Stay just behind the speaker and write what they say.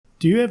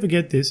Do you ever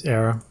get this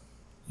error?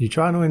 You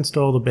try to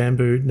install the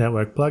Bambu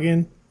network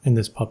plugin and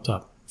this pops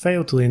up.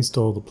 Failed to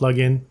install the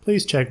plugin.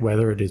 Please check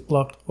whether it is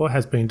blocked or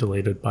has been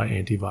deleted by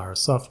antivirus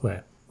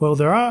software. Well,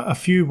 there are a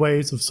few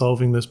ways of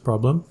solving this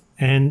problem,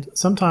 and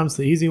sometimes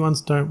the easy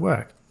ones don't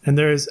work. And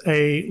there is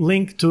a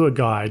link to a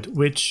guide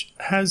which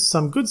has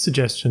some good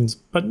suggestions,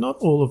 but not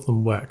all of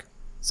them work.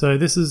 So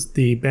this is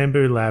the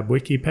Bambu Lab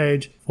wiki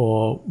page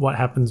for what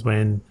happens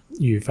when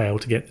you fail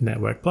to get the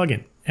network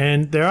plugin.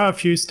 And there are a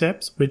few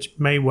steps which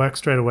may work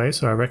straight away,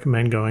 so I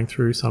recommend going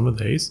through some of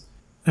these.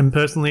 And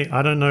personally,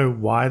 I don't know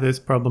why this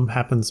problem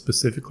happens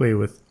specifically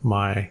with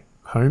my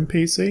home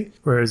PC,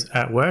 whereas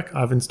at work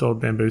I've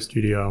installed Bambu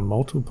Studio on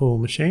multiple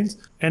machines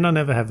and I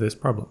never have this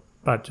problem.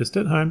 But just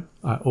at home,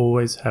 I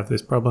always have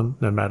this problem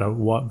no matter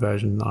what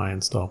version I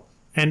install.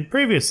 And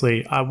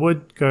previously, I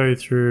would go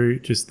through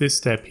just this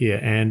step here,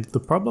 and the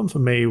problem for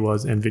me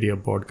was NVIDIA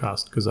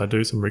Broadcast, because I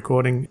do some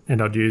recording and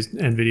I'd use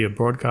NVIDIA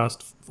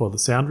Broadcast for the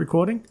sound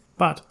recording,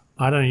 but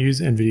I don't use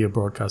NVIDIA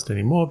Broadcast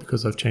anymore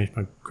because I've changed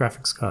my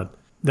graphics card.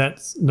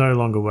 That's no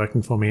longer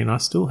working for me and I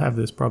still have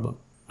this problem.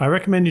 I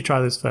recommend you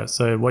try this first.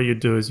 So what you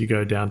do is you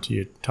go down to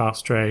your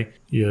task tray,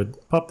 you'd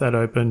pop that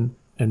open,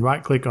 and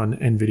right click on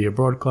NVIDIA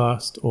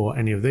Broadcast or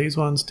any of these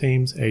ones,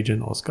 Teams,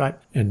 Agent or Skype,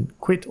 and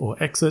quit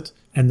or exit,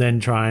 and then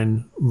try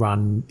and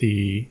run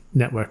the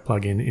network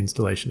plugin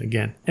installation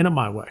again, and it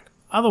might work.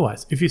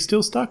 Otherwise, if you're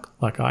still stuck,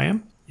 like I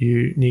am,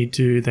 you need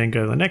to then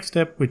go to the next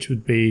step, which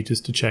would be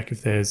just to check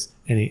if there's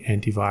any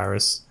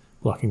antivirus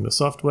blocking the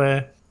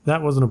software.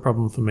 That wasn't a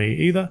problem for me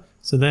either.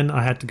 So then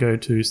I had to go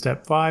to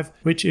step 5,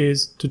 which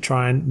is to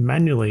try and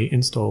manually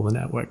install the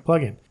network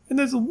plugin. And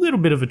there's a little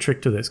bit of a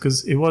trick to this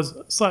because it was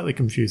slightly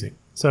confusing.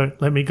 So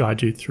let me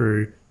guide you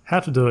through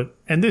how to do it.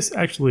 And this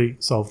actually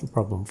solved the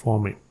problem for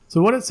me.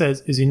 So what it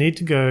says is you need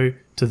to go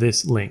to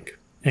this link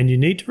and you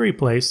need to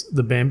replace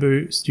the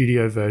Bambu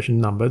Studio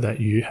version number that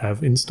you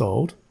have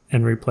installed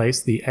and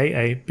replace the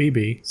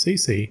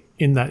AABBCC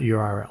in that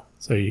URL.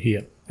 So you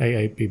hear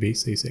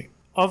AABBCC.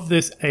 Of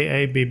this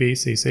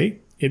AABBCC,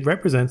 it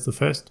represents the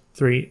first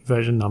 3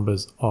 version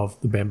numbers of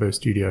the Bambu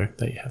Studio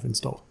that you have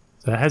installed.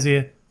 So it has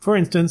here, for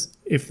instance,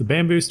 if the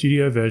Bambu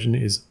Studio version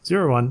is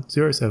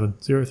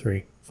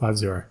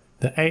 01070350,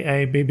 the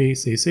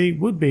AABBCC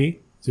would be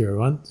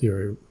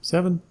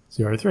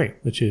 010703,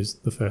 which is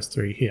the first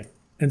 3 here.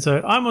 And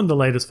so I'm on the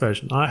latest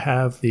version. I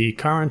have the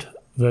current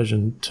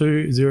version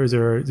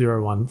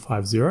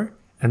 2000150,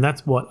 and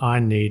that's what I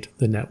need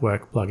the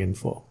network plugin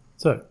for.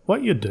 So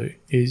what you'd do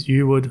is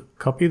you would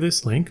copy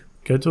this link,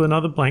 go to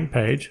another blank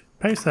page,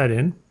 paste that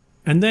in,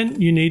 and then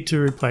you need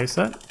to replace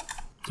that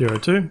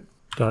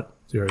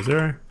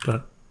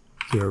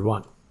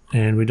 02.00.01.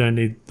 And we don't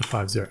need the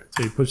 50,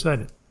 so you push that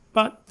in.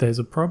 But there's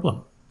a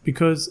problem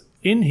because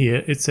in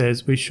here it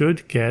says we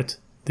should get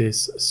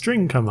this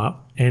string come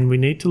up and we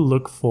need to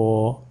look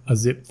for a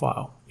zip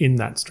file in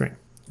that string,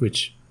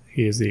 which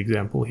here's the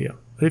example here.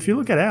 But if you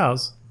look at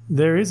ours,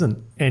 there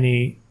isn't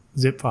any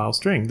zip file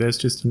string, there's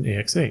just an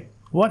exe.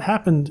 What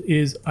happened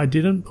is I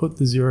didn't put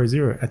the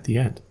 00 at the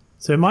end.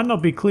 So it might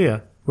not be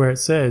clear where it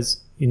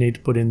says you need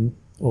to put in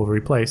or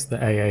replace the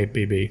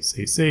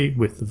AABBCC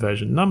with the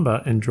version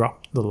number and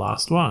drop the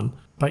last one,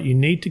 but you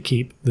need to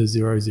keep the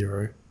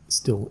 00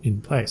 still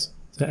in place.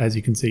 So as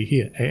you can see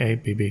here,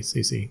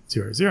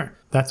 AABBCC00,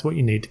 that's what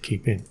you need to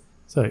keep in.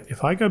 So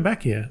if I go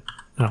back here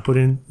and I put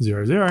in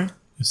 00, you'll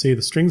see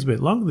the string's a bit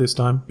longer this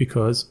time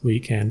because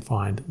we can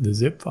find the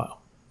zip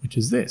file, which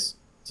is this.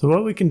 So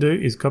what we can do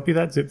is copy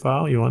that zip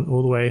file. You want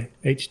all the way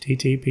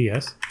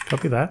HTTPS,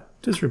 copy that,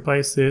 just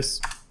replace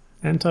this,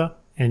 enter,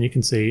 and you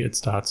can see it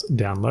starts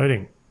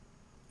downloading.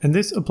 And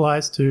this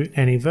applies to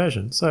any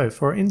version. So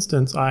for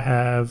instance, I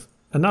have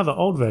another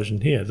old version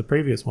here, the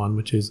previous one,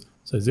 which is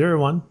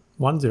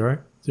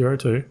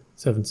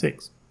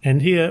 01100276.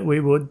 And here we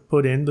would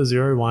put in the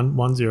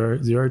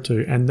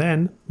 011002 and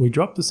then we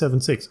drop the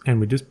 76 and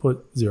we just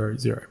put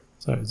 00.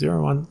 So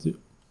 01, so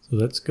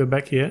let's go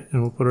back here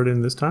and we'll put it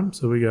in this time.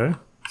 So we go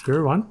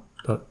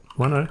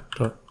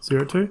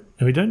 01.10.02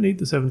 and we don't need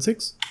the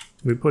 76.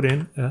 We put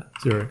in a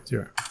 00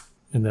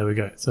 and there we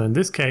go. So in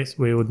this case,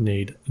 we would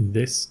need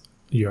this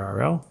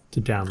URL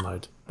to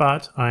download,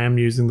 but I am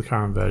using the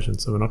current version,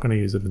 so we're not going to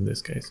use it in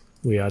this case.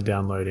 We are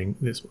downloading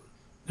this one.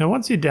 Now,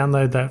 once you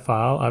download that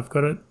file, I've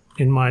got it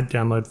in my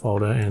download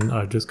folder and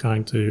I'm just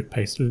going to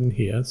paste it in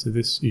here. So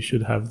this, you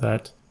should have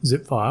that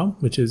zip file,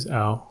 which is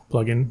our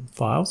plugin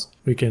files.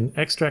 We can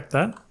extract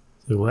that.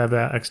 So we'll have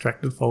our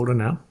extracted folder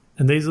now.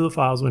 And these are the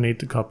files we need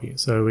to copy.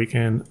 So we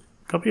can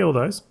copy all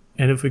those.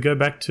 And if we go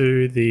back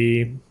to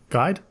the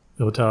guide,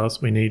 it will tell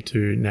us we need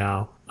to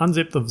now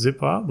unzip the zip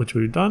file, which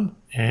we've done,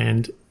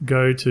 and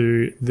go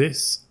to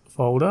this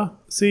folder,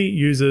 see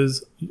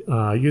users,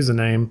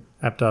 username,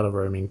 app data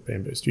roaming,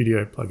 Bambu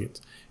Studio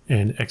plugins,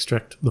 and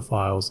extract the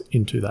files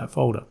into that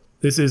folder.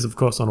 This is of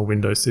course on a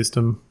Windows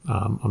system.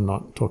 I'm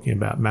not talking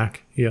about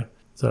Mac here.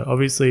 So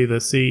obviously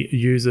the C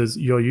users,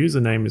 your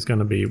username is going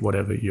to be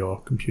whatever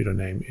your computer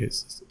name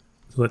is.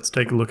 So let's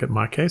take a look at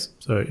my case.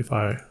 So if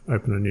I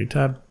open a new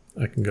tab,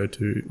 I can go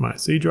to my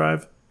C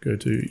drive, go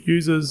to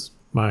users,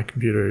 My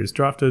computer is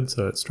drafted,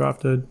 so it's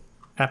drafted.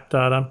 App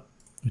data,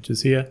 which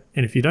is here.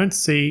 And if you don't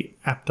see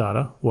app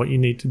data, what you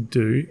need to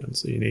do, and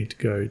so you need to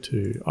go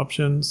to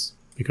options,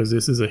 because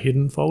this is a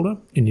hidden folder,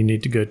 and you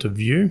need to go to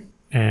view,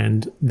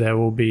 and there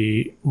will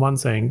be one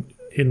saying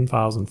hidden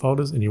files and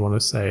folders, and you want to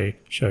say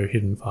show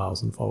hidden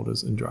files and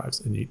folders and drives,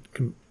 and you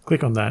can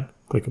click on that,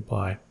 click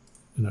apply,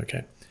 and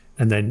OK.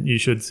 And then you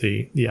should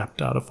see the app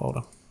data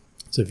folder.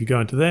 So if you go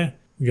into there,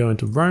 we go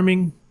into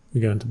roaming,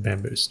 we go into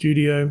Bambu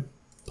Studio,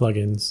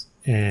 plugins,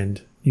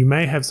 and you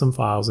may have some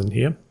files in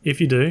here. If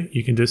you do,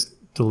 you can just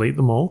delete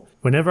them all.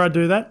 Whenever I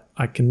do that,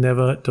 I can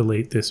never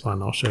delete this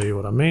one. I'll show you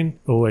what I mean.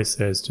 It always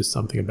says just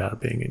something about it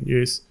being in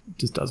use. It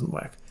just doesn't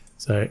work.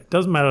 So it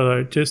doesn't matter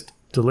though, just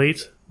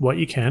delete what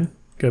you can.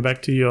 Go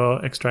back to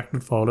your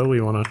extracted folder. We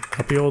want to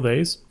copy all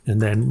these,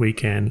 and then we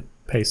can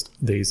paste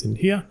these in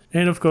here.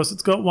 And of course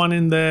it's got one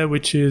in there,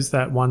 which is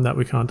that one that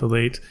we can't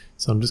delete.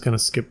 So I'm just going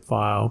to skip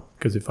file,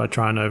 because if I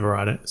try and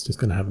overwrite it, it's just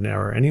going to have an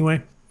error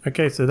anyway.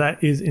 Okay, so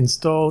that is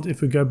installed. If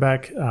we go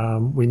back,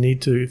 we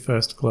need to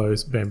first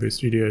close Bambu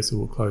Studio, so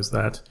we'll close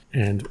that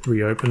and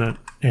reopen it.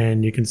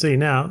 And you can see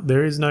now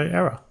there is no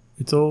error.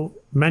 It's all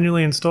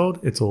manually installed,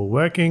 it's all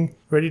working,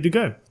 ready to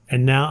go.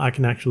 And now I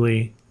can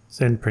actually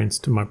send prints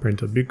to my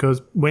printer,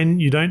 because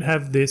when you don't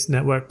have this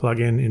network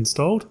plugin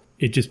installed,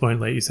 it just won't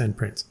let you send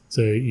prints.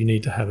 So you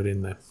need to have it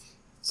in there.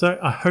 So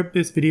I hope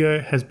this video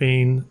has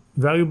been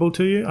valuable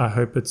to you. I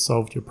hope it's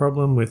solved your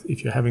problem with,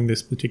 if you're having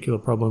this particular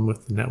problem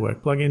with the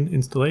network plugin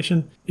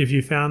installation. If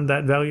you found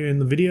that value in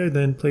the video,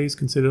 then please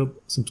consider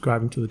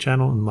subscribing to the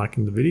channel and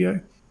liking the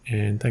video.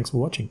 And thanks for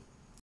watching.